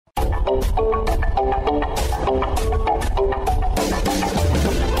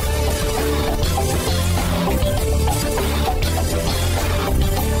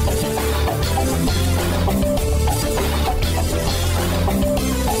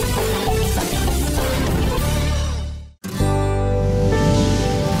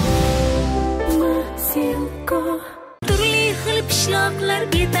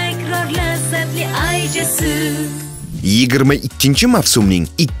Yigirma ikkinchi mavsumning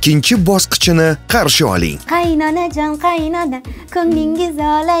ikkinchi bosqichini qarshi oling. Qaynonajon qaynona, ko'nglingiz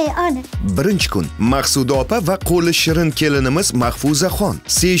olay ona. Birinchi kun Maqsuda opa va qo'li shirin kelinimiz Mahfuzaxon,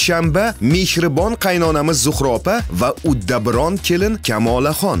 seshanba mehribon qaynonamiz Zuhra opa va uddabiron kelin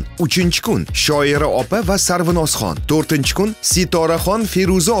Kamolaxon. Uchinchi kun Shoira opa va Sarvinozxon. To'rtinchi kun Sitoraxon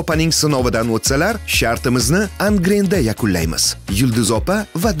Feruza opaning sinovidan o'tsalar, shartimizni Angrenda yakunlaymiz. Yulduz opa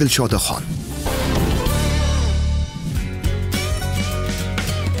va Dilshodaxon.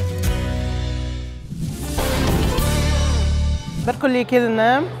 Bir kunlik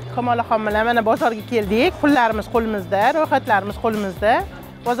kelinim, Kamolaxon bilan mana bozorga keldik. Pullarimiz qo'limizda, ro'yxatlarimiz qo'limizda.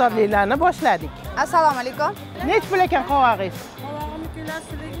 Bozorliklarni boshladik. Assalomu alaykum. Nech pul ekan qovog'ingiz? Qovog'imni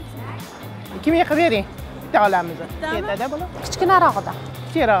kilosi 2 ming qilib bering. Bitta olamiz. Yetada buni? Kichkinarog'idan.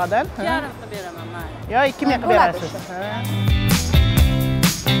 Kichkinarog'idan? Yarim qilib beraman men. Yo, 2 ming qilib berasiz.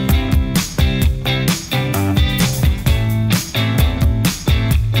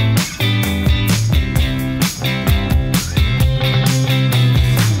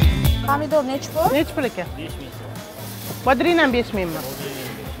 Pomidor nech pul? Nech pul ekan? 5 ming. Bodrinam 5 mingmi?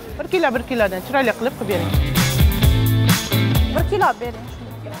 1 kilodan chiroyli qilib bering. 1 kilo bering.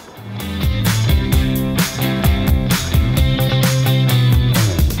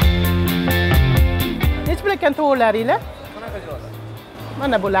 Nech pul ekan tovuqlaringlar?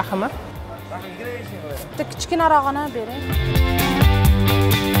 Mana bu laxmi. Bitta kichkinarog'ini bering.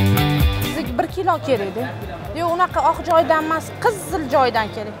 Sizga 1 kilo kerak-da. Yo'q, unaqa oq joydan emas, qizil joydan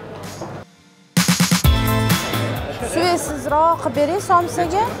kerak. Suvsizroq qilib bering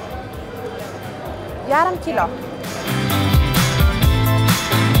somsaga. Yarim kilo.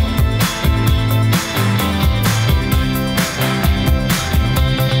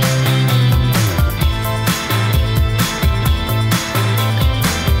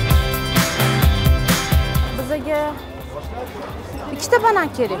 Bizga ikkita banan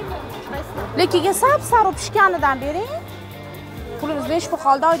kerak. Lekin sap-sariq pishganidan bering. Pulimiz 5 pul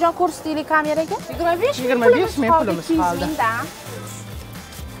qoldi. Oyijon ko'rsataylik kameraga. 25 ming pulimiz qoldi.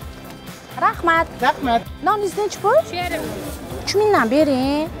 Rahmat. Rahmat. Noningiz nech pul? 3 mingdan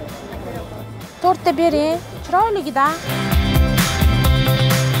bering. 4 ta bering. Chiroyligidan.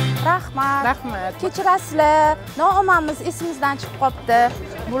 Rahmat. Rahmat. Kechirasizlar. Noomamiz esimizdan chiqib qopti.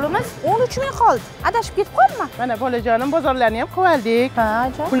 Pulimiz 13 ming qoldi. Adashib ketib qolma. Mana bolajonim bozorlarni ham qilib oldik. Ha,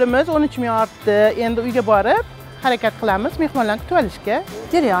 jon. Pulimiz 13 ming ortdi. Endi uyga borib harakat qilamiz mehmonlarni kutib olishga.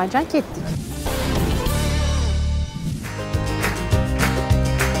 Jarayon, ketdik.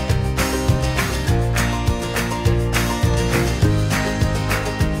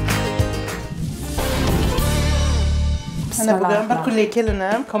 Mana bugun bir kunlik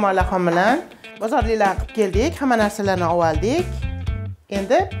kelinim Kamolaxon bilan bozorliklarni qilib keldik. Hamma narsalarni oldik.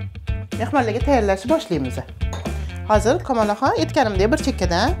 Endi mehmonlarga tayyorlashni boshlaymiz. Hozir Kamolaxon aytganimdek bir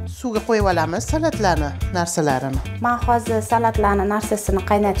chekkadan suvga qo'yib olamiz salatlarni, narsalarini. Men hozir salatlarni narsasini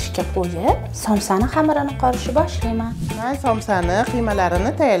qaynatishga qo'yib, somsani xamirini qorishni boshlayman. Men somsani,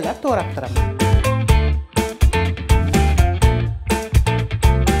 qiymalarini tayyorlab to'g'rab turaman.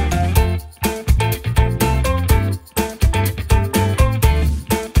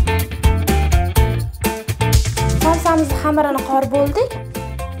 Somsamizni xamirini qorib bo'ldik.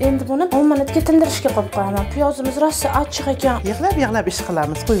 Endi buni 10 minutga tindirishga qo'yib qo'yaman. Piyozimiz rosa achchiq ekan. Yig'lab ish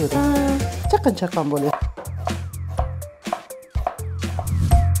qilamiz, qo'yavering. Chaqin-chaqin bo'lyapti.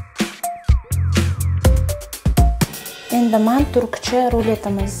 Endi men turkcha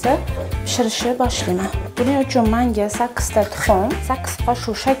ruletimizni pishirishni boshlayman. Buning uchun menga 8 ta tuxum, 8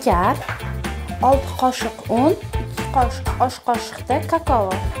 qoshiq shakar, 6 qoshiq un, 2 qoshiq osh qoshiqda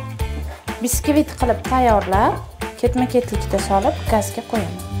kakao, biskvit qilib tayyorlab, ketma-ketlikda solib gazga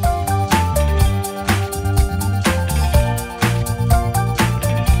qo'yaman.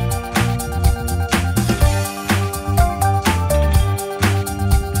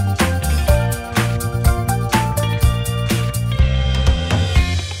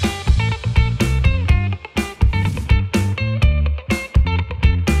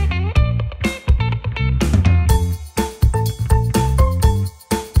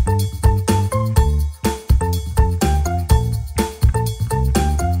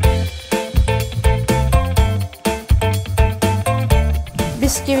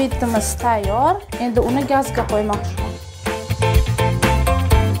 biskvitimiz tayyor. Endi uni gazga qo'ymoqchiman.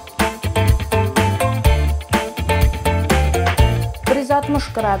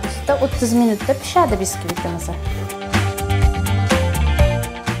 160 gradusda 30 minutda pishadi biskvitimiz.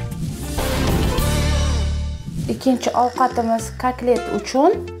 Ikkinchi ovqatimiz kotlet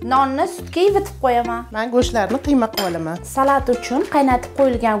uchun nonni sutga yuvitib qo'yaman. Men go'shtlarni qiyma qilib olaman. Salat uchun qaynatib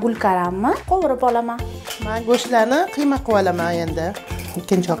qo'yilgan gulkaramni qovurib olaman. Men go'shtlarni qiyma qilib olaman endi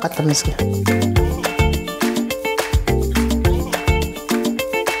ikkinchi ovqatimizga.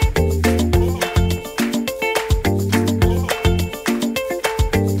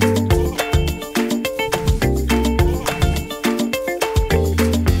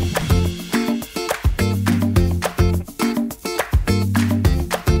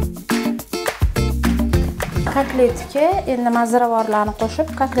 Kotletga endi maziravorlarni qo'shib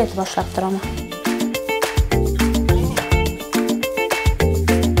kotlet boshlab turaman.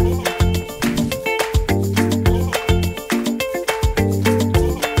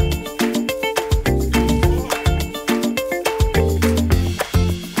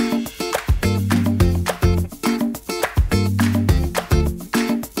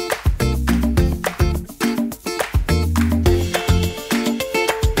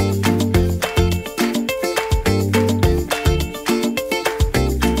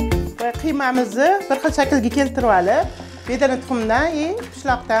 Qiymamizni bir xil shaklga keltirib olib, bedana tuxumdan,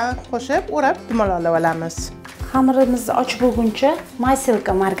 pishloqdan qo'shib, o'rab dumalab olamiz. Xamirimizni ochib bo'lguncha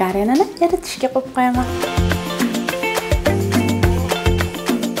maysilka margarinini eritishga qo'yib qo'yaman.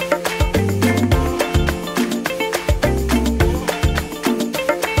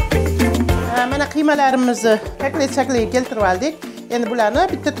 Mana qiymalarimizni kotlet shakliga keltirib oldik. Endi bularni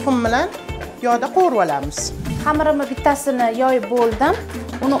bitta tuxum bilan yog'da qovurib olamiz. Xamirimni bittasini yoyib bo'ldim.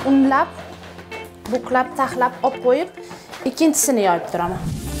 Uni unlab, buklab, taxlab olib qo'yib, ikkinchisini yoyib turaman.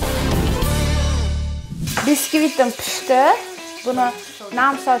 Biskvitim pishdi. Buni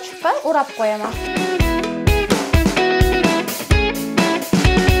nam sochiqqa o'rab qo'yaman.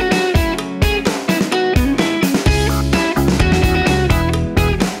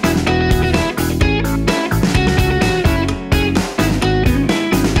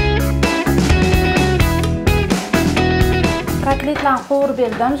 Kotletlarni qovurib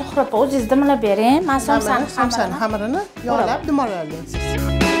berdim. Zuhra opa, o'zingiz dimlab bering. Men somsani xamirini yog'lab dumalaysiz.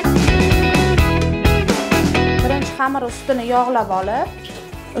 Birinchi xamir ustini yog'lab olib,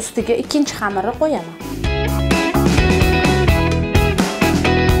 ustiga ikkinchi xamirni qo'yaman.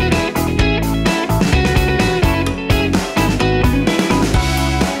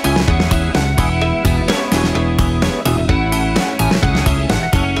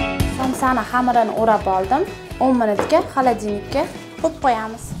 Somsani xamirini o'rab oldim. 10 minutga xolodilnikka qo'yib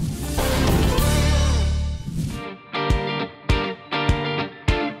qo'yamiz.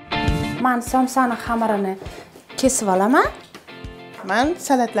 Men somsani xamirini kesib olaman. Men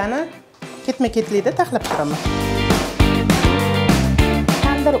salatlarni ketma-ketlikda taxlab turaman.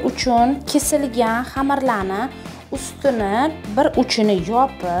 Tandir uchun kesilgan xamirlarni ustini bir uchini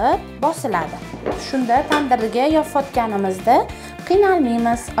yopib bosiladi. Shunda tandirga yopayotganimizda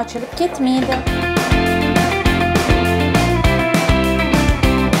qiynalmaymiz, ochilib ketmaydi.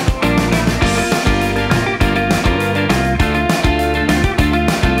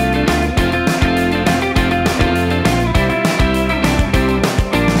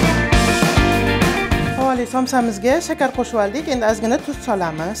 Somsamizga shakar qo'shib oldik. Endi ozgina tuz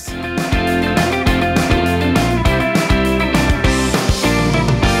solamiz.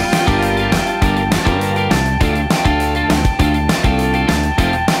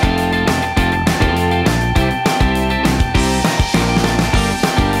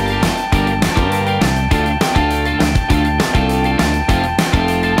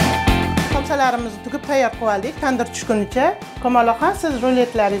 Somsalarimizni tugib tayyor qilib oldik. Tandir tushgunicha. Kamolaxon, siz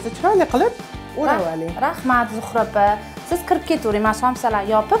ruletlaringizni chiroyli qilib o'rab oling. Rahmat Zuhra opa. Siz kirib ketavering. Men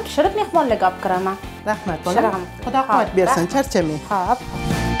somsalarni yopib, pishirib mehmonlarga olib kiraman. Rahmat bolam. Xudo quvvat bersin, charchamang. Xo'p.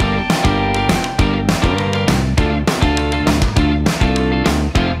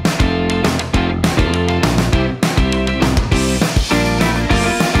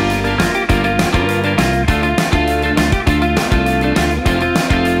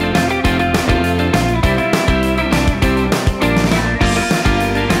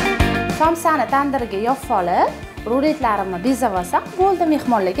 Somsani tandirga yopib olib, ruletlarimni bezab olsam, bo'ldi,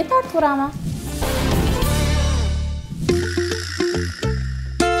 mehmonlarga tortib uraman.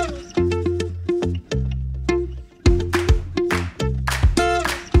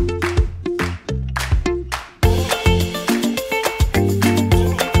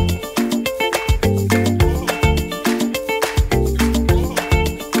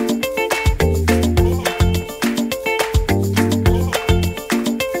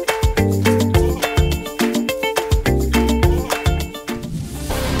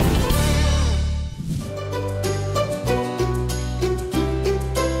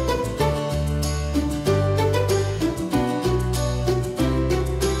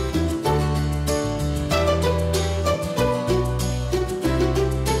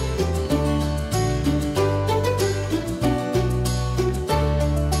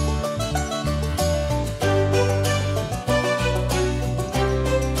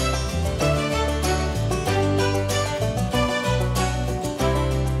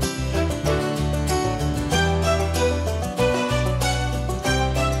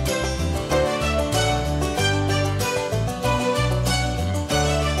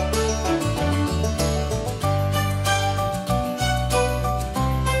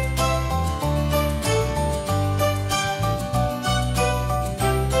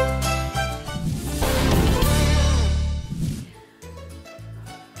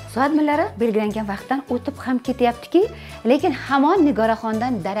 Soat millari belgilangan vaqtdan o'tib ham ketyaptiki, lekin hamon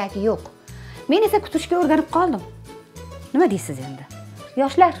Nigoraxondan darak yo'q. Men esa kutishga o'rganib qoldim. Nima deysiz endi?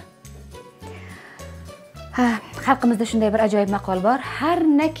 Yoshlar. Xalqimizda shunday bir ajoyib maqol bor. Har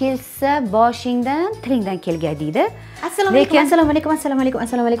na kelsa boshingdan, tilingdan kelgan deydi. Assalomu alaykum, assalomu alaykum, assalomu alaykum,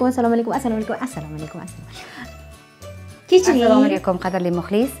 assalomu alaykum, assalomu alaykum, assalomu alaykum, assalomu alaykum. Kechiring. Assalomu alaykum qadrli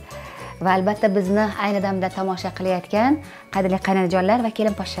muxlis va albatta bizni ayni damda tomosha qilayotgan qadrli qaynonajonlar va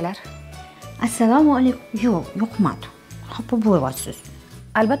kelin poshshalar. Assalomu alaykum. Yo'q, yo'qmadi. Xafa bo'lyapsiz.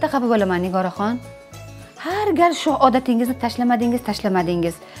 Albatta xafa bo'laman Nigoraxon. Har gal shu odatingizni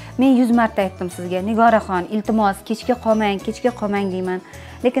tashlamadingiz. Men 100 marta aytdim sizga, Nigoraxon, iltimos, kechga qolmang deyman.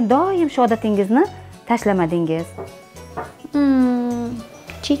 Lekin doim shu odatingizni tashlamadingiz.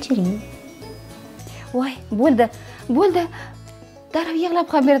 Kechiring. Voy, bo'ldi. Darrov yig'lab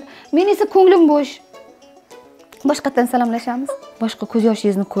ham berdi. Men esa ko'nglim bo'sh. Boshqatdan salomlashamiz. Boshqa ko'z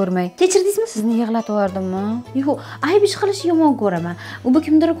yoshingizni ko'rmay. Kechirdingizmi? Sizni yig'latib yubordimmi? Yo'q, ayb ish qilish yomon ko'raman. U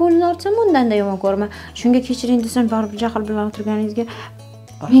kimdir ko'nglini ortsam, undan-da yomon ko'raman. Shunga kechiring desam, baribir jahl bilan o'tirganingizga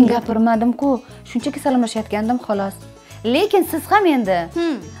men gapirmadim-ku. Shunchaki salomlashayotgandim xolos. Lekin siz ham endi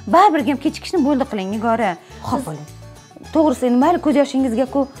baribir ham kechikishni bo'ldi qiling, Nigora. Xo'p bo'ling. To'g'risi, endi mayli ko'z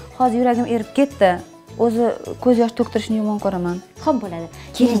yoshingizga-ku hozir yuragim erib ketdi. O'zi ko'z yosh to'ktirishni yomon ko'raman. Xo'p bo'ladi.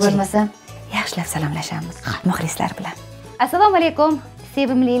 Keling bo'lmasa, yaxshilab salomlashamiz muxlislar bilan. Assalomu alaykum,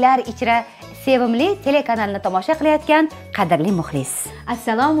 sevimlilar ichra Sevimli telekanalini tomosha qilayotgan qadrli muxlis.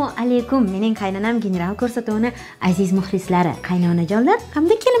 Assalomu alaykum, mening qaynonam general ko'rsatuvini aziz muxlislari, qaynonajonlar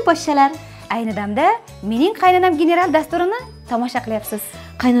hamda kelin poshshalar. Ayni damda mening qaynonam general dasturini tomosha qilyapsiz.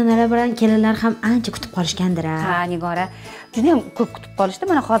 Qaynonalar bilan kelinlar ham ancha kutib qolishgandir. Ha, Nigora. Juda ham ko'p kutib qolishdi.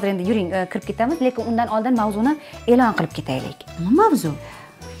 Mana hozir endi yuring, kirib ketamiz, lekin undan oldin mavzuni e'lon qilib ketaylik. Nima mavzu?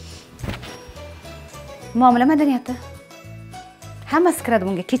 Muomala madaniyati. Hammasi kiradi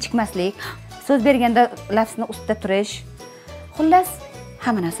bunga, kechikmaslik, so'z berganda lafzni ustida turish. Xullas,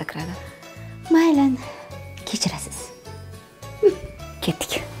 hamma narsa kiradi. Mayli, kechirasiz.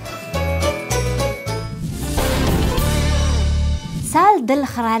 Ketdik. Sal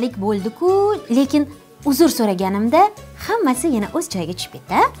dilxiralik bo'ldi-ku, lekin uzr so'raganimda hammasi yana o'z joyiga tushib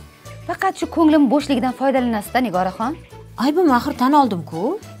ketdi. Faqat shu ko'nglim bo'shligidan foydalanasizda, Nigoraxon. Aybi axir tan oldim-ku.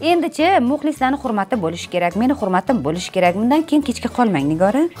 Endichi muxlislarning hurmati bo'lishi kerak, meni hurmatim bo'lishi kerak. Bundan keyin kechga qolmang,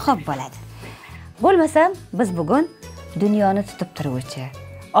 Nigora. Xo'p bo'ladi. Bo'lmasa, biz bugun dunyoni tutib turuvchi,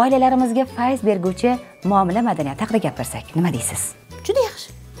 oilalarimizga fayz berguvchi muomala madaniyati haqida gapirsak, nima deysiz? Juda yaxshi.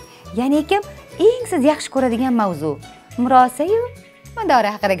 Ya'ni kim eng siz yaxshi ko'radigan mavzu murosa-yu madora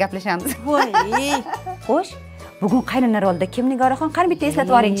haqida gaplashamiz. Voy. Xo'sh, bugun qaynona rolida kim, Nigoraxon? Qani bitta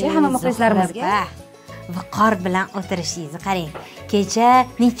eslatib yuboringchi hamma muxlislarimizga. Viqor bilan o'tirishingizni qarang. Kecha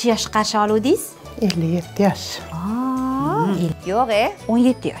necha yosh qarshi oluvdingiz? 57 yosh. Yo'q,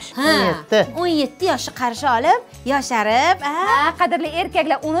 17 yosh. 17 yoshni qarshi olib, yosharib, qadrli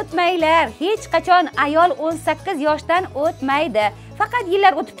erkaklar, unutmanglar, hech qachon ayol 18 yoshdan o'tmaydi. Faqat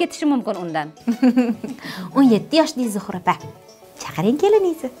yillar o'tib ketishi mumkin undan. 17 yoshli Zuhra opa. Chaqiring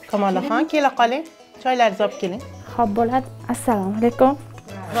keliningizni. Kamolaxon, kela qoling. Choylaringizni olib keling. Xo'p bo'ladi. Assalomu alaykum.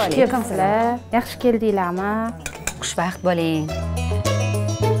 Kelibsizlar. Yaxshi keldinglarmi? Xushvaqt bo'ling.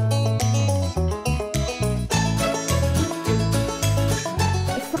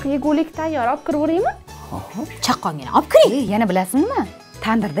 Issiq yegulik tayyor, olib kiraveraymi? Chaqqongina olib kiring. Yana bilasizmi nima?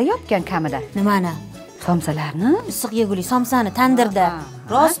 Tandirda yopgan kamida. Nimani? Somsalarni. Issiq yegulik somsani tandirda.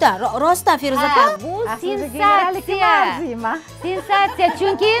 Rostdan Feruza opa. Bu sensatsiya. Sensatsiya,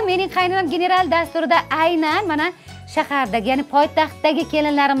 chunki mening qaynonam general dasturida aynan mana shahardagi, ya'ni poytaxtdagi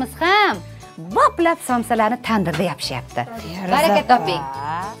kelinlarimiz ham boplab somsalarni tandirda yopishyapti. Baraka toping.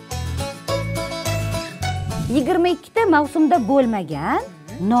 22 ta mavsumda bo'lmagan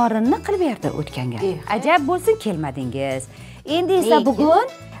norinni qilib berdi o'tganga. Ajab bo'lsin kelmadingiz. Endi esa bugun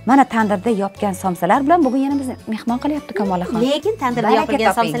mana tandirda yopgan somsalar bilan bugun yana bizni mehmon qilyapti Kamolaxon. Lekin tandirda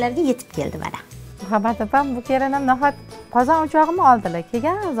yopilgan somsalarga yetib keldi mana. Muhabbat opam, bu kelinam nahot qozon o'chog'imni oldilar,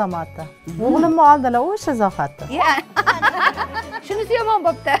 kelgan zamonda. O'g'limni oldilar o'sha zohatda. Shunisi yomon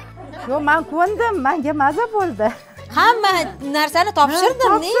bo'pti. Yo'q, men ko'ndim, menga maza bo'ldi. Hamma narsani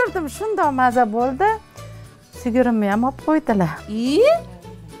Topshirdim, shundoq maza bo'ldi. Sigirimni ham olib qo'ydilar.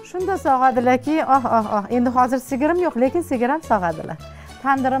 Shunda sog'adilarki, endi hozir sigirim yo'q, lekin sigirim sog'adilar.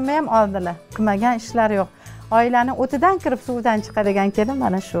 Tandirimni ham oldilar. Qilmagan ishlar yo'q. Oilaning o'tidan kirib suvdan chiqadigan kelin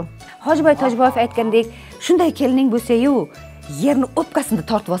mana shu. Hojiboy Tojboyev aytgandek, shunday kelining bo'lsa-yu, yerni o'pkasida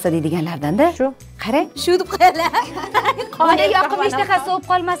tortib olsa deydiganlardan-da. Shu. Qarang, shu deb qo'ylar. Qonga yoqib ishtahasi o'p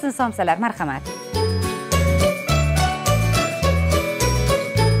qolmasin somsalar, marhamat.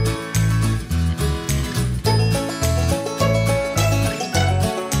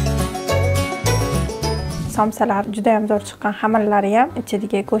 somsalar juda ham zo'r chiqqan. Xamirlari ham,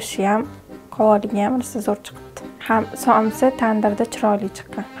 ichidagi go'shti ham, qovoqligi ham rosa zo'r chiqibdi. Ham somsa tandirda chiroyli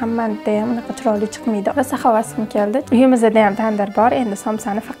chiqqan. Hammada ham unaqa chiroyli chiqmaydi. Rosa havasim keldi. Uyimizda ham tandir bor. Endi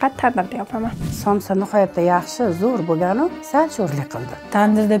somsani faqat tandirda yopaman. Somsa nihoyatda yaxshi, zo'r bo'lgan-u, sal sho'rlik qildi.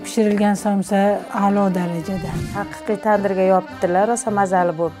 Tandirda pishirilgan somsa a'lo darajada. Haqiqiy tandirga yopdilar, rosa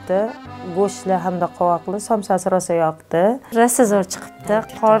mazali bo'libdi. Go'shtli hamda qovoqli somsasi rosa yoqdi. Rosa zo'r chiqibdi.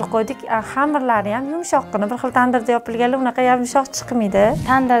 Qor qo'ydik, xamirlari ham yumshoqqina, bir xil tandirda yopilganlar unaqa yumshoq chiqmaydi.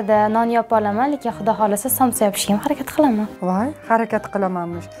 Tandirda non yopa olaman, lekin xudo xolasa somsa yopishga ham harakat qilaman. Voy, harakat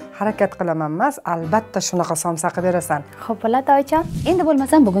qilamanmish. Harakat qilaman emas, albatta shunaqa somsa qilib berasan. Xo'p, bo'ladi oyijon. Endi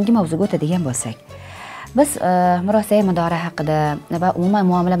bo'lmasam bugungi mavzuga o'tadigan bo'lsak. Biz murosai mudora haqida va umuman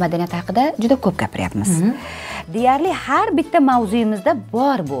muomala madaniyati haqida juda ko'p gapiryapmiz. Deyarli har bitta mavzuyimizda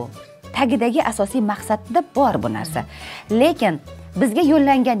bor bu. Tagidagi asosiy maqsadda bor bu narsa. Lekin bizga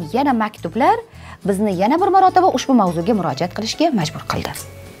yo'llangan yana maktublar bizni yana bir marotaba ushbu mavzuga murojaat qilishga majbur qildi.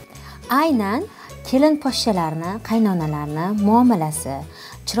 Aynan kelin poshshalarni, qaynonalarni muomalasi,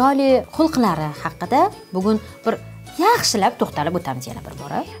 chiroyli xulqlari haqida bugun bir yaxshilab to'xtalib o'tamiz yana bir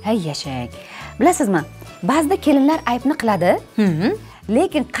bora. Hay yashang. Bilasizmi? Ba'zida kelinlar aybni qiladi.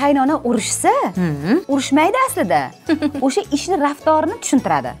 Lekin qaynona urushsa, urushmaydi aslida. O'sha ishni raftorini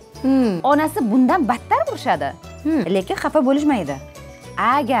tushuntiradi. Onasi bundan battar urishadi. Lekin xafa bo'lishmaydi.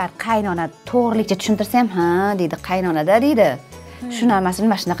 Agar qaynona to'g'rilikcha tushuntirsa ham, ha, deydi, qaynonada deydi. Shu narsani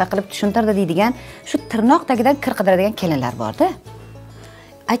mana shunaqa qilib tushuntirdi deydigan, shu tirnoq tagidan kir qidiradigan kelinlar bor-da.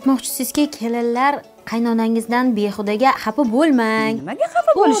 Aytmoqchisizki, kelinlar qaynonangizdan behudaga xafa bo'lmang. Nimaga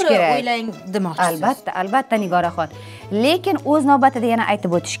xafa bo'lish kerak? O'ylang demoqchisiz. Albatta, albatta Nigoraxon. Lekin o'z navbatida yana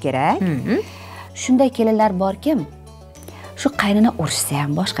aytib o'tish kerak. Shunday kelinlar borkim, shu qaynona urishsa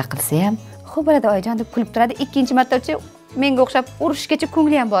ham, boshqa qilsa ham, xo'p bo'ladi oyijon deb kulib turadi. Ikkinchi martacha menga o'xshab urishgacha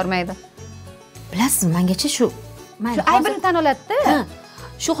ko'ngli ham bormaydi. Bilasizmi, mengacha shu aybini tan oladi-da.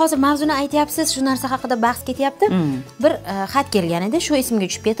 Shu hozir mavzuni aytyapsiz, shu narsa haqida bahs ketyapti. Bir xat kelgan edi, shu esimga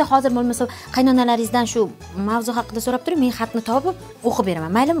tushib ketdi. Hozir bo'lmasa qaynonalaringizdan shu mavzu haqida so'rab turing, men xatni topib o'qib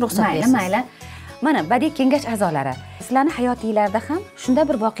beraman. Maylimi, ruxsat berasiz? Mayli. Mana badiiy kengash a'zolari, sizlarning hayotingizda ham shunday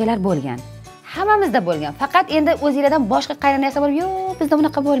bir voqealar bo'lgan. Hammamizda bo'lgan. Faqat endi o'zingizlardan boshqa qaynona esa bo'lib, "Yo'q, bizda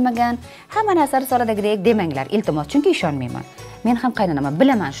bunaqa bo'lmagan. Hamma narsa risoladagidek" demanglar, iltimos, chunki ishonmayman. Men ham qaynonaman,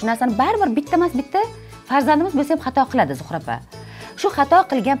 bilaman. Shu narsani baribir bitta emas bitta farzandimiz bo'lsa ham xato qiladi, Zuhra opa. Shu xato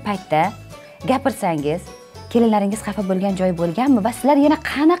qilgan paytda gapirsangiz, kelinlaringiz xafa bo'lgan joyi bo'lganmi va sizlar yana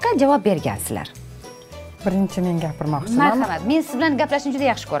qanaqa javob bergansizlar? Birinchi men gapirmoqchiman. Marhamat, men siz bilan gaplashishni juda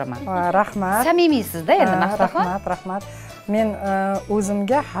yaxshi ko'raman. Rahmat. Samimiysizda endi Maqtaxon. Rahmat. Men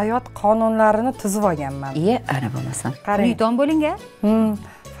o'zimga hayot qonunlarini tuzib olganman. Ana bo'lmasam. Qarang, bo'ling-a.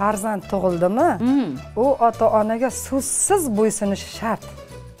 Farzand tug'ildimi? U ota-onaga so'zsiz bo'ysunishi shart.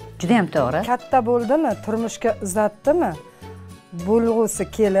 Juda ham to'g'ri. Katta bo'ldimi, turmushga uzatdimi? Bo'lg'usi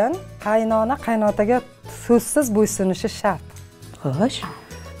kelin qaynona qaynotaga so'zsiz bo'ysunishi shart. Xo'sh.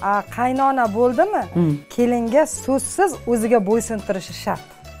 Qaynona bo'ldimi? Kelinga so'zsiz o'ziga bo'ysuntirishi shart.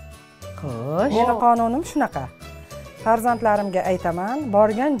 Xo'sh. Meni qonunim shunaqa. Farzandlarimga aytaman,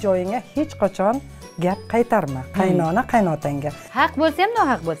 borgan joyingga hech qachon gap qaytarma. Qaynona qaynotangga. Haq bo'lsa ham,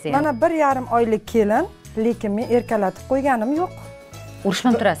 nohaq bo'lsa ham. Mana 1,5 oylik kelin, lekin men erkalatib qo'yganim yo'q.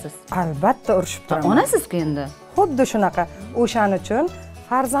 Urushib turasiz? Albatta urushib turaman. Onasiz-ku endi. Xuddi shunaqa. O'shaning uchun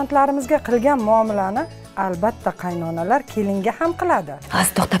farzandlarimizga qilgan muomalani albatta qaynonalar kelinga ham qiladi.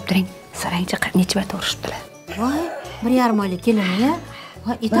 Hozir to'xtab turing. So'rangchi, necha marta urushibdilar? Voy, 1,5 oylik kelinga.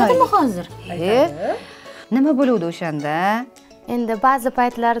 Voy, yetadimi hozir? Nima bo'ladi o'shanda? Endi ba'zi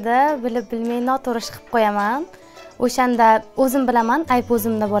paytlarda bilib bilmay noto'g'ri qilib qo'yaman. O'shanda o'zim bilaman, ayb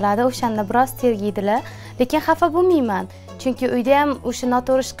o'zimda bo'ladi. O'shanda biroz tergiydilar, lekin xafa bo'lmayman. Chunki uyda ham o'sha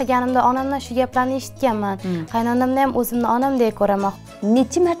noto'g'ri qilganimda onamdan shu gaplarni eshitganman. Qaynonamni ham o'zimni onamdek ko'raman.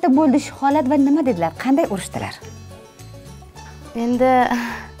 Necha marta bo'ldi shu holat va nima dedilar? Qanday urishdilar? Endi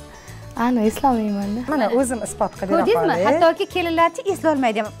ana eslolmayman-da. Mana o'zim isbot qilib beraman. Ko'rdingizmi? Hattoki kelinlarchi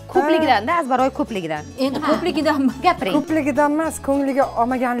eslolmaydi. Ko'pligidan-da, azbaroy ko'pligidan. Endi ko'pligidanmi? Gapiring. Ko'pligidan emas, ko'ngliga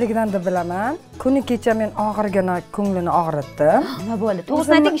olmaganligidan deb bilaman. Kuni kecha men og'irgina ko'nglini og'ritdim. Nima bo'ldi?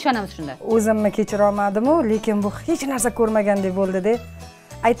 To'g'risini ayting, ishonamiz shunda. O'zimni kechira olmadim-ku, lekin bu hech narsa ko'rmagandek bo'ldi-da.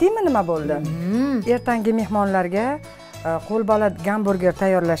 Aytaymi nima bo'ldi? Ertangi mehmonlarga qo'lbola gamburger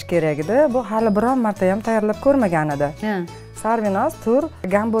tayyorlash kerak edi. Bu hali biron marta ham tayyorlab ko'rmagan edi. Sarvinoz, tur,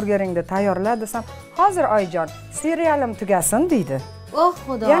 gamburgeringni tayyorla desam, hozir oyijon, serialim tugasin deydi. Oh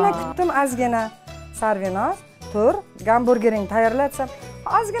xudo. Yana kutdim ozgina. Sarvinoz, tur, gamburgering tayyorla desam,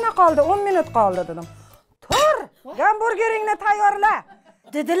 ozgina qoldi, 10 minut qoldi dedim. Tur, gamburgeringni tayyorla.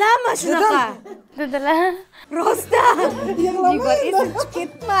 Dedilarmi shunaqa? Dedilar. Rostdan. Nigor esim chiqib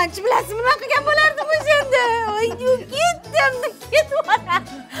ketmanchi, bilasizmi, nima qilgan bo'lardim o'shanda? Voy, ketdim, ketib.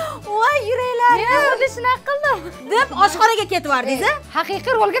 Voy, yuraklarim. Men shunaqa qildim deb oshxonaga ketib bordingiz-a?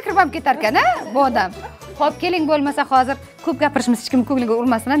 Haqiqiy rolga kirib ham ketar ekan-a bu odam. Xo'p, keling bo'lmasa hozir ko'p gapirishimiz hech kim ko'ngliga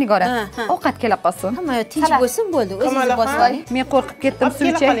urmasin-a, Nigora. Ovqat kela qolsin. Hamma tinch bo'lsin bo'ldi. O'zingiz bosib oling. Men qo'rqib ketdim, suv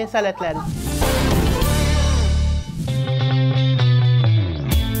Kela ichay. qoling salatlarni.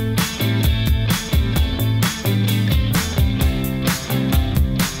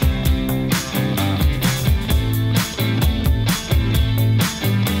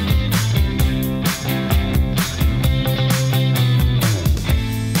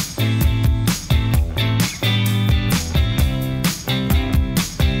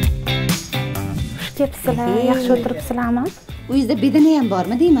 Ketibsizlar, yaxshi o'tiribsizlarmi? Uyingizda bedana ham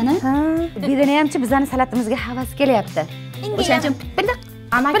bormi deyman-a? Ha, bedana hamchi bizani salatimizga havas kelyapti. O'shaning uchun biliq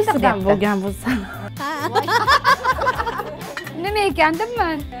Amakisidan bo'lgan bo'lsa. Nima ekan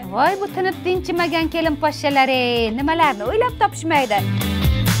debman? Voy, bu tinib tinchimagan kelin poshshalari, nimalarni o'ylab topishmaydi.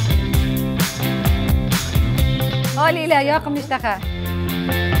 Olinglar, yoqimli ishtaha.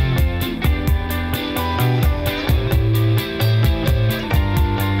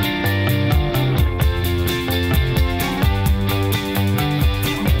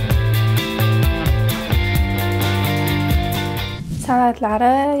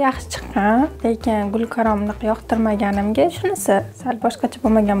 Salatlari yaxshi chiqqan, lekin gulkaromni yoqtirmaganimga shunisi sal boshqacha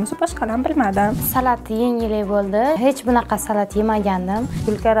bo'lmagan bo'lsa, boshqalarni bilmadim. Salat yengillik bo'ldi. Hech bunaqa salat yemagandim.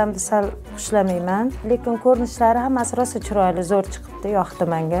 Gulkaramni sal xushlamayman, lekin ko'rinishlari hammasi rosa chiroyli, zo'r chiqibdi, yoqdi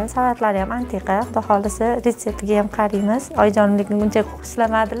menga. Salatlari ham antiqa, xudo xolisa retseptiga ham qaraymiz. Oyijonimlikni buncha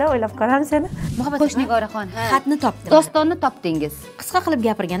xushlamadilar, o'ylab ko'ramiz yana. Xo'sh, Nigoraxon, Xatni topdim. dostonni topdingiz. Qisqa qilib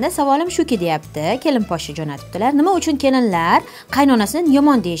gapirganda savolim shuki deyapti. Kelin poshsha jo'natibdilar. Nima uchun kelinlar qaynonasini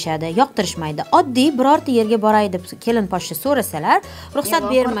yomon deyishadi, yoqtirishmaydi? Oddiy birorta yerga boray deb kelin poshsha so'rasalar, ruxsat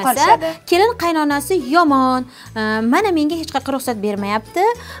bermasa, kelin qaynonasi yomon. Mana menga hech qanaqa ruxsat bermayapti.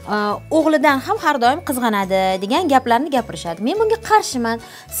 O'g'lidan ham har doim qizg'anadi degan gaplarni gapirishadi. Men bunga qarshiman.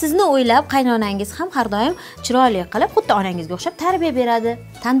 Sizni o'ylab qaynonangiz ham har doim chiroyli qilib, xuddi onangizga o'xshab tarbiya beradi.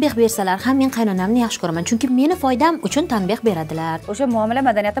 Tanbeh bersalar ham men qaynonamni yaxshi ko'raman, chunki meni foydam uchun tanbeh beradilar. O'sha muomala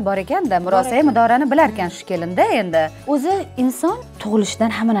madaniyati bor ekan-da, murosa mudorani bilar ekan shu kelinda endi. O'zi inson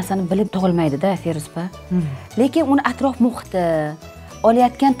tug'ilishidan hamma narsani bilib tug'ilmaydi-da, Feruzpa. Lekin uni atrof muhiti,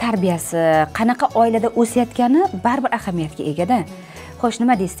 olayotgan tarbiyasi, qanaqa oilada o'sayotgani baribir ahamiyatga ega-da. Xo'sh,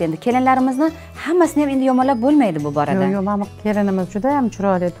 nima deysiz endi? Kelinlarimizni hammasini ham endi yomonlab bo'lmaydi bu borada. Yo'q, mana kelinimiz juda ham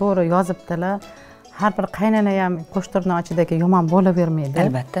chiroyli, to'g'ri yozibdilar. Har bir qaynona ham qo'shtirnoq ichidagi yomon bo'lavermaydi.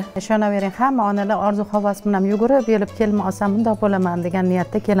 Albatta. Ishonavering, hamma onalar orzu havas bilan yugurib kelib kelma olsam bundoq bo'laman degan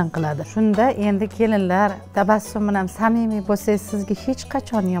niyatda kelin qiladi. Shunda endi kelinlar tabassum bilan samimiy bo'lsangiz, sizga hech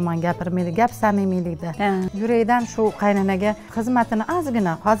qachon yomon gapirmaydi. Gap samimiylikda. Yurakdan shu qaynonaga xizmatini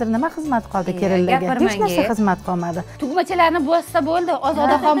ozgina, hozir nima xizmat qoldi kelinlarga? Hech narsa xizmat qolmadi. Tugmachalarni bossa bo'ldi,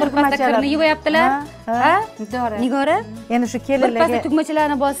 Ozodaxon bir pasda kirni yuvyaptilar. Ha? Nigora? Endi shu Bir kelinlarga pasda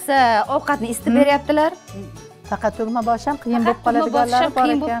tugmachalarni bossa, ovqatni isitib beryaptilar. faqat tugma bosh ham qiyin bo'lib qoladiganlari bor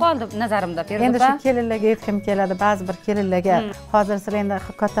qiyin bo'lib ekan. qoldi nazarimda, Feruz Endi opa. shu kelinlarga aytgim keladi, ba'zi bir kelinlarga hozir sizlar endi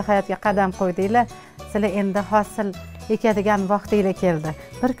katta hayotga qadam qo'ydinglar, sizlar endi hosil ekadigan vaqtinglar keldi.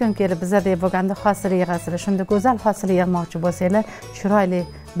 Bir kun kelib bizadek bo'lganda hosil yig'asizlar. Shunda go'zal hosil yig'moqchi bo'lsanglar, chiroyli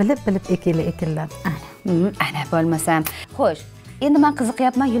bilib ekinlar. Ana bo'lmasam. Xo'sh, endi men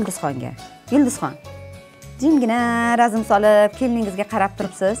qiziqyapman Yulduzxonga. Yulduzxon, jimgina razm solib, keliningizga qarab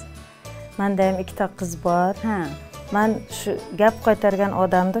turibsiz. Menda ham ikkita qiz bor. Ha. Men shu gap qaytargan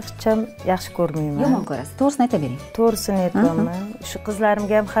odamni hech ham yaxshi ko'rmayman. Yomon ko'rasiz. To'g'risini aytavering. To'g'risini aytaman. Shu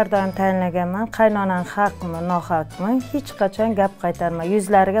qizlarimga ham har doim tayinlaganman. Qaynonang haqmi, nohaqmi, hech qachon gap qaytarma.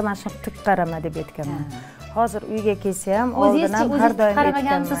 Yuzlariga mana shu tik qarama deb aytganman. Hozir uyga kelsa ham oldin ham har doim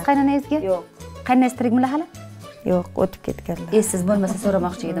qaramaganmisiz qaynonangizga? Yo'q. Qaynonangiz tirikmi hali? Yo'q, o'tib ketganlar. Siz bo'lmasa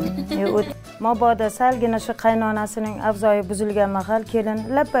so'ramoqchi edim. Yo'q, mabodo salgina shu qaynonasining avzoyi buzilgan mahal kelin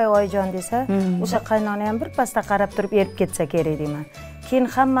labbay oyijon desa, o'sha qaynona ham bir pasda qarab turib erib ketsa kerak deyman. Keyin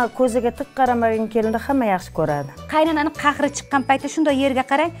hamma ko'ziga tik qaramagan kelinni hamma yaxshi ko'radi. Qaynonani qahri chiqqan paytda shunday yerga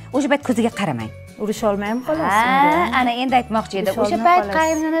qarang, o'sha payt ko'ziga qaramang. Urisha olmay ham qolasiz. Ana endi aytmoqchi edim. O'sha payt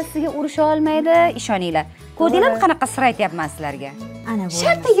qaynonasiga urisha olmaydi, ishoninglar. Ko'rdinglarmi qanaqa sir aytyapman sizlarga? Ana bu.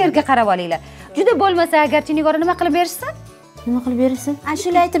 Shartta yerga qarab olinglar. Juda bo'lmasa agarchi Nigora nima qilib berishsin? Nima qilib bersin?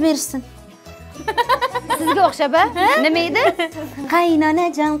 Ashula aytib bersin. Sizga o'xshab, nima edi?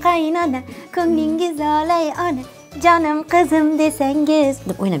 Qaynonajon, qaynona, ko'nglingiz olay ona. Jonim qizim desangiz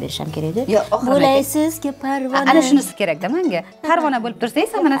deb o'ynab berishim kerak edi. Bo'laysizki parvona. Ana shunisi kerak-da menga. Parvona bo'lib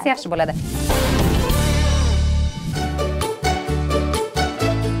tursangiz, hamma narsa yaxshi bo'ladi.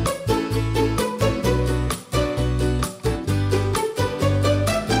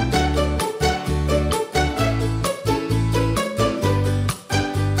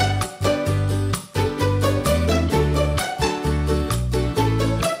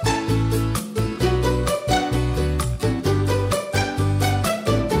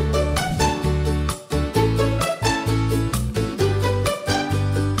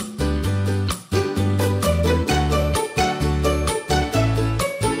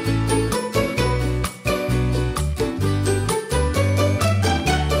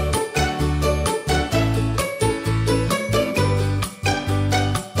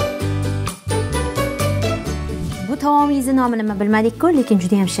 nomi nima bilmadik-ku, lekin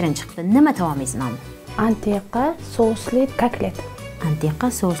juda ham shirin chiqdi. Nima taomingiz nomi? Antiqa sousli kotlet. Antiqa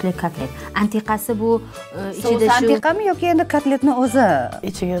sousli kotlet. Antiqasi bu ichida shu antiqami yoki endi kotletni o'zi?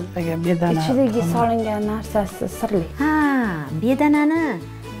 Ichiga bedana. Ichidagi solingan narsasi sirli. Ha, bedanani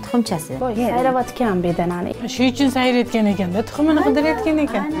tuxumchasi. Voy, sayravotgan bedanani. Shu uchun sayrayotgan ekanda, tuxumini qidirayotgan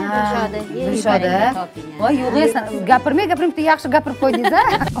ekan. Bilishadi. Voy, yo'q esa gapirmay yaxshi gapirib qo'ydingiz-a.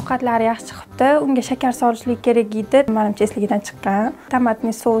 Ovqatlari yaxshi chiqibdi. Unga shakar solishlik kerak edi. Menimcha esligidan chiqqan.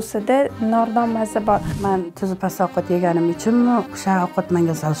 Tomatning sousida nordon mazza bor. Men tuzi past ovqat yeganim uchunmi, o'sha ovqat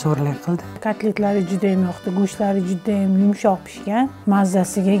menga sal sho'rlik qildi. Kotletlari juda ham yoqdi, go'shtlari juda ham yumshoq pishgan,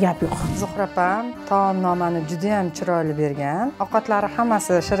 mazzasiga gap yo'q. Zuhra opam taomnomani juda ham chiroyli bergan. Ovqatlari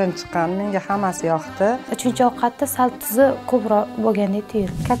hammasi shirin chiqqan, menga hammasi yoqdi. Uchinchi ovqatda sal tuzi ko'proq bo'lgandek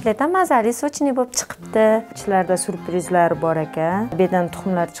tuyuldi. Kotlet ham mazali, sochni bo'lib chiqibdi. Ichlarida surprizlar bor ekan. Bedan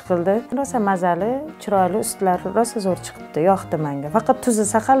tuxumlar chiqildi. Rosa mazali, chiroyli, ustlari rosa zo'r chiqibdi. Yoqdi menga. Faqat tuzi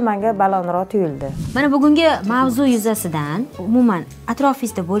saqal menga balonroq tuyuldi. Mana bugungi mavzu yuzasidan umuman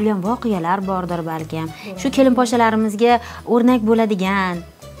atrofingizda bo'lgan voqealar bordir balkim. Shu kelin-poshalarimizga o'rnak bo'ladigan.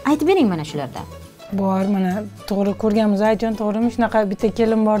 Aytib bering mana shulardan. Bor, mana to'g'ri ko'rganmiz, ayjon to'g'rimi? Shunaqa bitta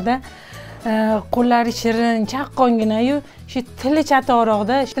kelin borda, qo'llari shirin, chaqqongina-yu, shu tili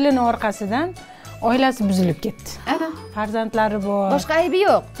chatoroqda, tilining orqasidan oilasi buzilib ketdi. Farzandlari bor. Boshqa aybi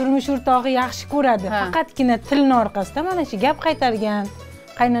yo'q. Turmush o'rtog'i yaxshi ko'radi. Faqatgina tilining orqasidan mana shu gap qaytargan,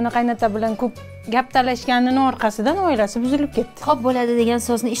 qaynona qaynota bilan ko'p gap talashganining orqasidan oilasi buzilib ketdi. Xo'p bo'ladi degan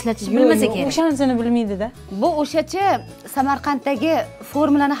so'zni ishlatish bilmasa kerak. O'shanisini bilmaydi-da. Bu o'shacha Samarqanddagi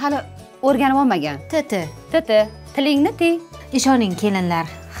formulani hali o'rganib olmagan. Titi. Tilingni tiy. Ishoning kelinlar,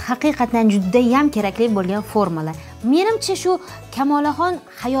 haqiqatan juda ham kerakli bo'lgan formula. Menimcha shu Kamolaxon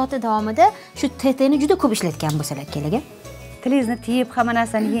hayoti davomida shu TTni juda ko'p ishlatgan bo'lsalar kerak. Tilingizni tiyib hamma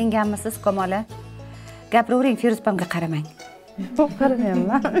narsani yengganmisiz, Kamola? Gapiravering, Feruz opamga qaramang.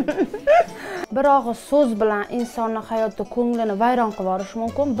 Qaramayman. Bir og'iz so'z bilan insonning hayotida ko'nglini vayron qilib yuborish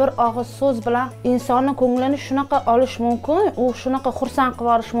mumkin. Bir og'iz so'z bilan insonning ko'nglini shunaqa olish mumkin, u shunaqa xursand qilib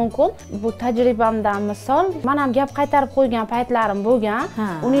yuborish mumkin. Bu tajribamdan misol. Men ham gap qaytarib qo'ygan paytlarim bo'lgan.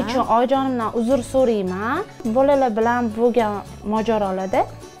 Uning uchun oyijonimdan uzr so'rayman. Bolalar bilan bo'lgan mojarolarda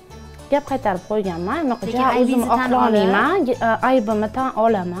gap qaytarib qo'yganman. Unaqa o'zim oqlolmayman, aybimni tan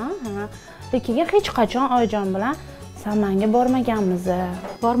olaman. Lekin hech qachon oyijon bilan Samanga bormaganmiz.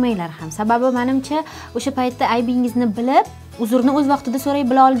 Bormanglar ham. Sababi menimcha o'sha paytda aybingizni bilib, uzrni o'z vaqtida so'ray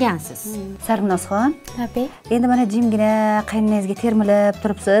bila olgansiz. Sarvnozxon, Abi. endi mana jimgina qaynonangizga termilib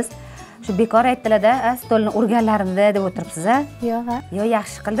turibsiz. Shu bekor aytdilar-da, stolni urganlarimda deb o'tiribsiz-a? Yo'q. Yo,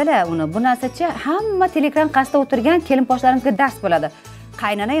 yaxshi qildilar uni. Bu narsacha hamma telekran qasda o'tirgan kelin-poshlarimizga dars bo'ladi.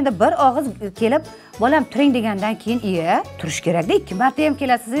 Qaynona endi bir og'iz kelib, "Bolam, turing" degandan keyin, "Iya, turish kerak-da, 2 marta ham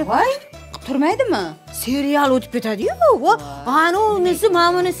kelasiz." Voy, turmaydimi? Serial o'tib ketadi-yu. Ana unisi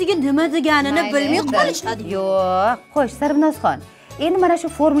mamunisiga nima deganini bilmay qolishadi. Yo'q, xo'sh, Sarvnozxon. Endi mana shu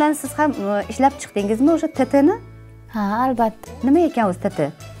formulani siz ham ishlab chiqdingizmi o'sha TTni? Ha, albatta. Nima ekan o'zi TT?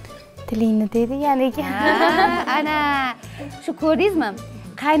 Tilingni deydigan ekan. Ana, shu ko'rdingizmi?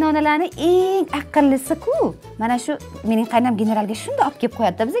 Qaynonalarni eng aqllisi-ku. Mana shu mening qaynam generalga shunda olib kelib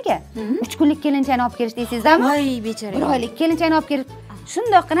qo'yadi-da bizga. 3 kunlik kelinchani olib kelish deysizmi? Voy, bechora. 1 oylik kelinchani olib kelib,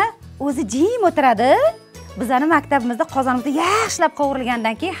 shundoqqina o'zi jim o'tiradi. Bizani maktabimizda qozonimizda yaxshilab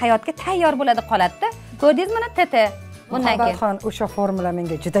qovurilgandan keyin hayotga tayyor bo'ladi qoladi-da. Ko'rdingizmi mana TT? Bundan keyin. Muhabbatxon, o'sha formula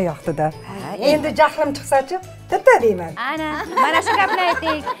menga juda yoqdi-da. Endi jahlim chiqsa-chi, TT deyman. Ana, mana shu gapni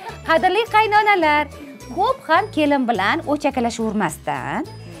ayting. Qadrli qaynonalar, ko'p ham kelin bilan o'chakalashavermasdan,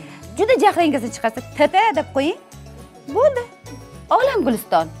 juda jahlingizni chiqarsa TT deb qo'ying. Bo'ldi. Olam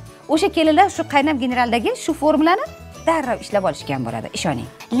Guliston. O'sha kelinlar shu qaynam generaldagi shu formulani darrov ishlab olishgan bo'ladi, ishoning.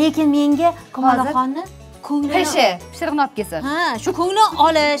 Lekin menga Kamolaxonni ko'nglini pishiriqni olib kelsin. Ha, shu ko'ngli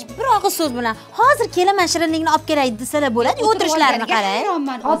olish, bir og'iz so'z bilan hozir kelaman shirinlikni olib kelay desalar bo'ladi, o'tirishlarini qarang.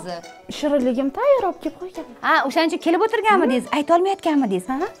 Hozir Shirinligim tayyor olib kelib qo'ygan. Ha, o'shancha kelib o'tirganmidingiz, ayta olmayotganmidingiz?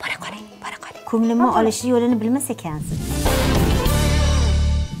 Bora qoling. Ko'nglimni olish yo'lini bilmas ekansiz.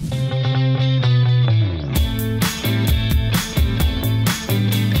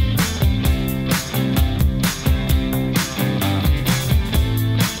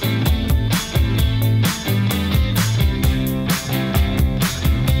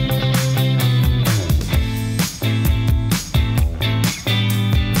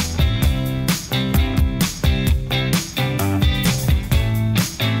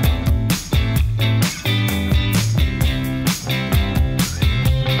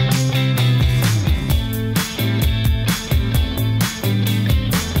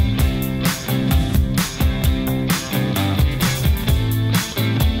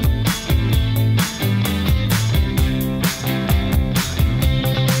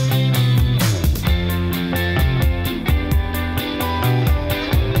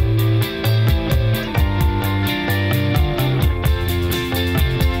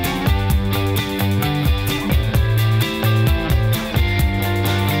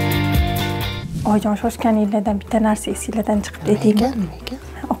 oyijon shoshganinglardan bitta narsa esinglardan chiqibdi deymi?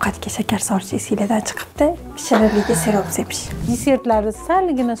 Ovqatga shakar solish esinglardan chiqibdi. Shirinligiga sirop sepish. Desertlari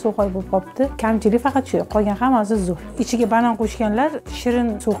salgina so'qay bo'lib qolibdi. Kamchilik faqat shu, qolgan hammasi zo'r. Ichiga banan qo'shganlar shirin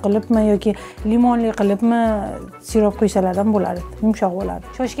suv qilibmi yoki limonli qilibmi sirop qo'ysalar ham bo'ladi, yumshoq bo'ladi.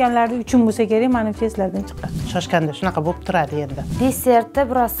 Shoshganlar uchun bo'lsa kerak, menimcha eslardan chiqqan. Shoshganda shunaqa bo'lib turadi endi. Deserti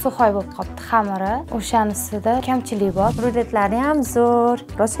biroz suxoy bo'lib qolibdi xamiri. O'shanisida kamchilik bor. Ruletlari ham zo'r,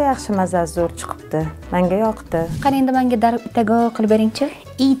 rosa yaxshi mazasi zo'r chiqibdi. Menga yoqdi. Qani endi menga dartago qilib beringchi.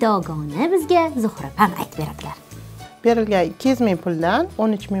 Idogoni bizga Zuhra ham aytib beradilar. Berilgan 200 ming puldan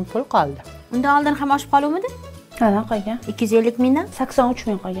 13 ming pul qoldi. Undan oldin ham oshib qoluvmidi? Mana qolgan. 250 mingdan 83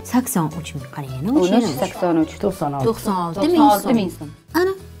 ming qolgan. 83 ming qarang, 83 96 ming so'm.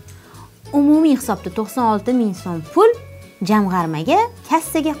 Ana umumiy hisobda 96 ming so'm pul jamg'armaga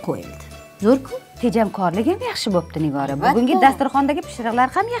kassaga qo'yildi. Zo'r-ku? Tejamkorlik ham yaxshi bo'pti Nigora. Bugungi dasturxondagi pishiriqlar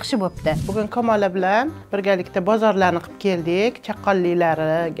ham yaxshi bo'pti. Bugun Kamola bilan birgalikda bozorlarni qilib keldik.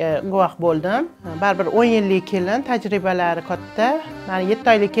 Chaqqonliklariga guvoh bo'ldim. Baribir 10 yillik kelin, tajribalari katta. Meni 7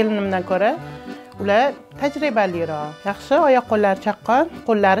 oylik kelinimdan ko'ra ular tajribaliroq. Yaxshi, oyoq qo'llari chaqqon,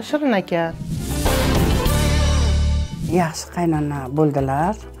 qo'llari shirin ekan. Yaxshi qaynona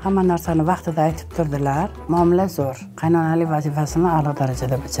bo'ldilar. Hamma narsani vaqtida aytib turdilar. Muomala zo'r. Qaynonalik vazifasini a'lo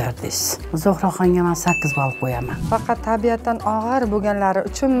darajada bajardingiz. Zuhraxonga men 8 ball qo'yaman. Faqat tabiatdan og'ir bo'lganlari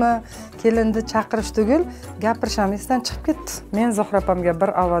uchunmi kelinni chaqirish tugul gapirishim esdan chiqib ketdi. Men Zuhrapamga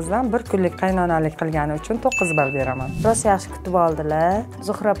bir ovozdan bir kunlik qaynonalik qilgani uchun 9 ball beraman. Rosa yaxshi kutib oldilar.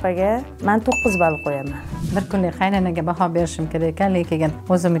 Zuhrapaga men 9 ball qo'yaman. Bir kunlik qaynonaga baho berishim kerak ekan, lekin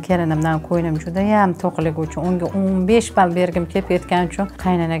o'zimni kelinimdan qo'ynim juda ham to'qlik uchun unga 15 ball bergim kelib ketgani uchun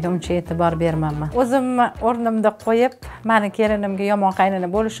qaynanaga uncha e'tibor bermayman. O'zimni o'rnimda qo'yib, meni kelinimga yomon qaynona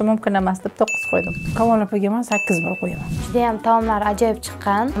bo'lishi mumkin emas deb 9 qo'ydim. Kamola opaga men 8 ball qo'yaman. Juda ham taomlar ajoyib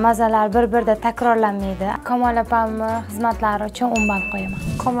chiqqan. Mazalar bir-birida takrorlanmaydi. Kamola opamni xizmatlari uchun 10 ball qo'yaman.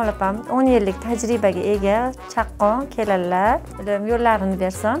 Kamola opam 10 yillik tajribaga ega, chaqqon kelinlar. Yo'llarini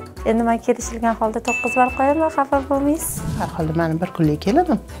bersin. Endi men kelishilgan holda 9 ball qo'yaman, xafa bo'lmaysiz. Har holda meni bir kunlik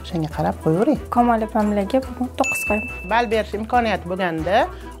kelinim. O'shanga qarab qo'yavering. Kamola opamlarga bugun 9 qo'yaman. Ball berish imkoniyati bo'lganda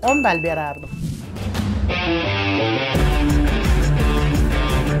 10 ball berardim.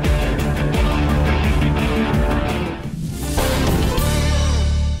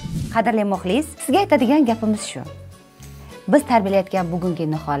 Qadrli muxlis, sizga aytadigan gapimiz shu. Biz tarbiyalayotgan bugungi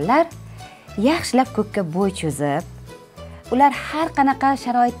nihollar yaxshilab ko'kka bo'y cho'zib, ular har qanaqa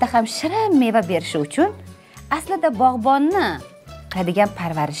sharoitda ham shirin meva berishi uchun aslida bog'bonni qiladigan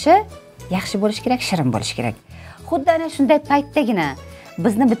parvarishi yaxshi bo'lishi kerak, shirin bo'lishi kerak. Xuddi ana shunday paytdagina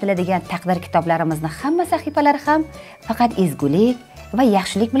bizni bitiladigan taqdir kitoblarimizni hamma sahifalari ham faqat ezgulik va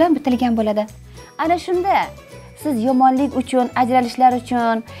yaxshilik bilan bitilgan bo'ladi. Ana shunda siz yomonlik uchun, ajralishlar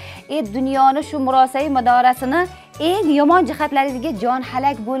uchun, dunyoni shu murosai madorasini eng yomon jihatlaringizga jon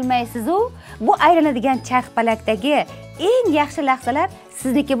halak bo'lmaysiz-u, bu aylanadigan charxpalakdagi eng yaxshi lahzalar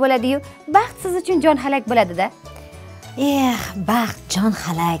sizniki bo'ladi-yu, baxt siz uchun jon halak bo'ladi-da. Baxt, jon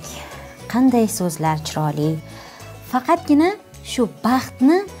halak. Qanday so'zlar chiroyli. Faqatgina shu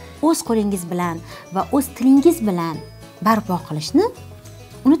baxtni o'z qo'lingiz bilan va o'z tilingiz bilan barpo qilishni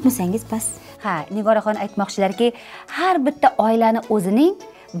unutmasangiz bas. Ha, Nigoraxon aytmoqchilarki, har bitta oilani o'zining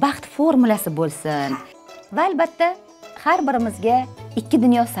baxt formulasi bo'lsin. Va albatta, har birimizga ikki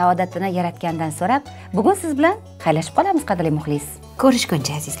dunyo saodatini yaratgandan so'rab, bugun siz bilan xayrlashib qolamiz, qadrli muxlis.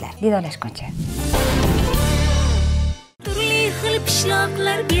 Ko'rishguncha azizlar, vidolashguncha. Turli xil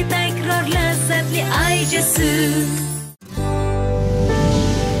pishloqlar betakror lazzatli ayjasi.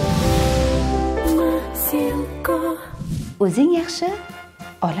 O'zing yaxshi,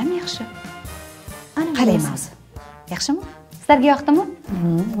 olam yaxshi. Ana qalay mavsum. Yaxshimi? Sizlarga yoqdimi?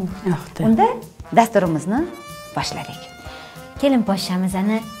 Yoqdi. Unda dasturimizni boshladik. Kelin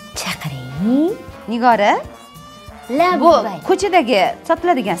poshshamizani chaqiring. Nigora, bu ko'chadagi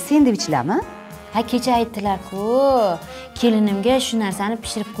sotiladigan sendvichlarmi? Ha, kecha aytdilar-ku, kelinimga shu narsani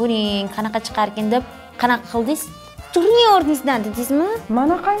pishirib ko'ring, qanaqa chiqarkin deb, qanaqa qildingiz? Turli o'rningizdan dedingizmi?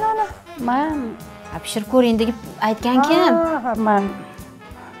 Mana qaynona. Men pishirib ko'ring deb aytgan kim? Men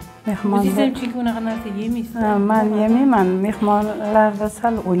mehmonda. Siz chunki unaqa narsa yemaysiz. Men yemayman. Mehmonlarda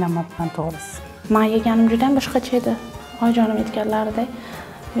sal o'ylamayapman to'g'risi. Men yeganim juda ham boshqacha edi. Oyijonim aytganlaridek,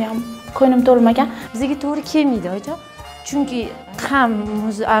 men ham ko'nglim to'lmagan. Bizga to'g'ri kelmaydi, oyijon. Chunki ham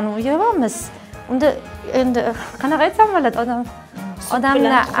anu yeyamiz. Unda endi qanaqa aytsam bo'ladi,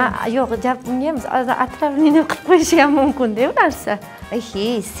 odamlar yo'q, gapimiz atrofini qilib qo'yishi ham mumkin-da u narsa.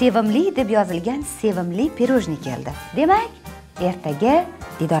 Sevimli deb yozilgan sevimli pirojni keldi. Demak, ertaga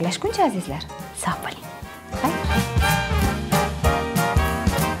didorlashguncha azizlar. Sog' bo'ling.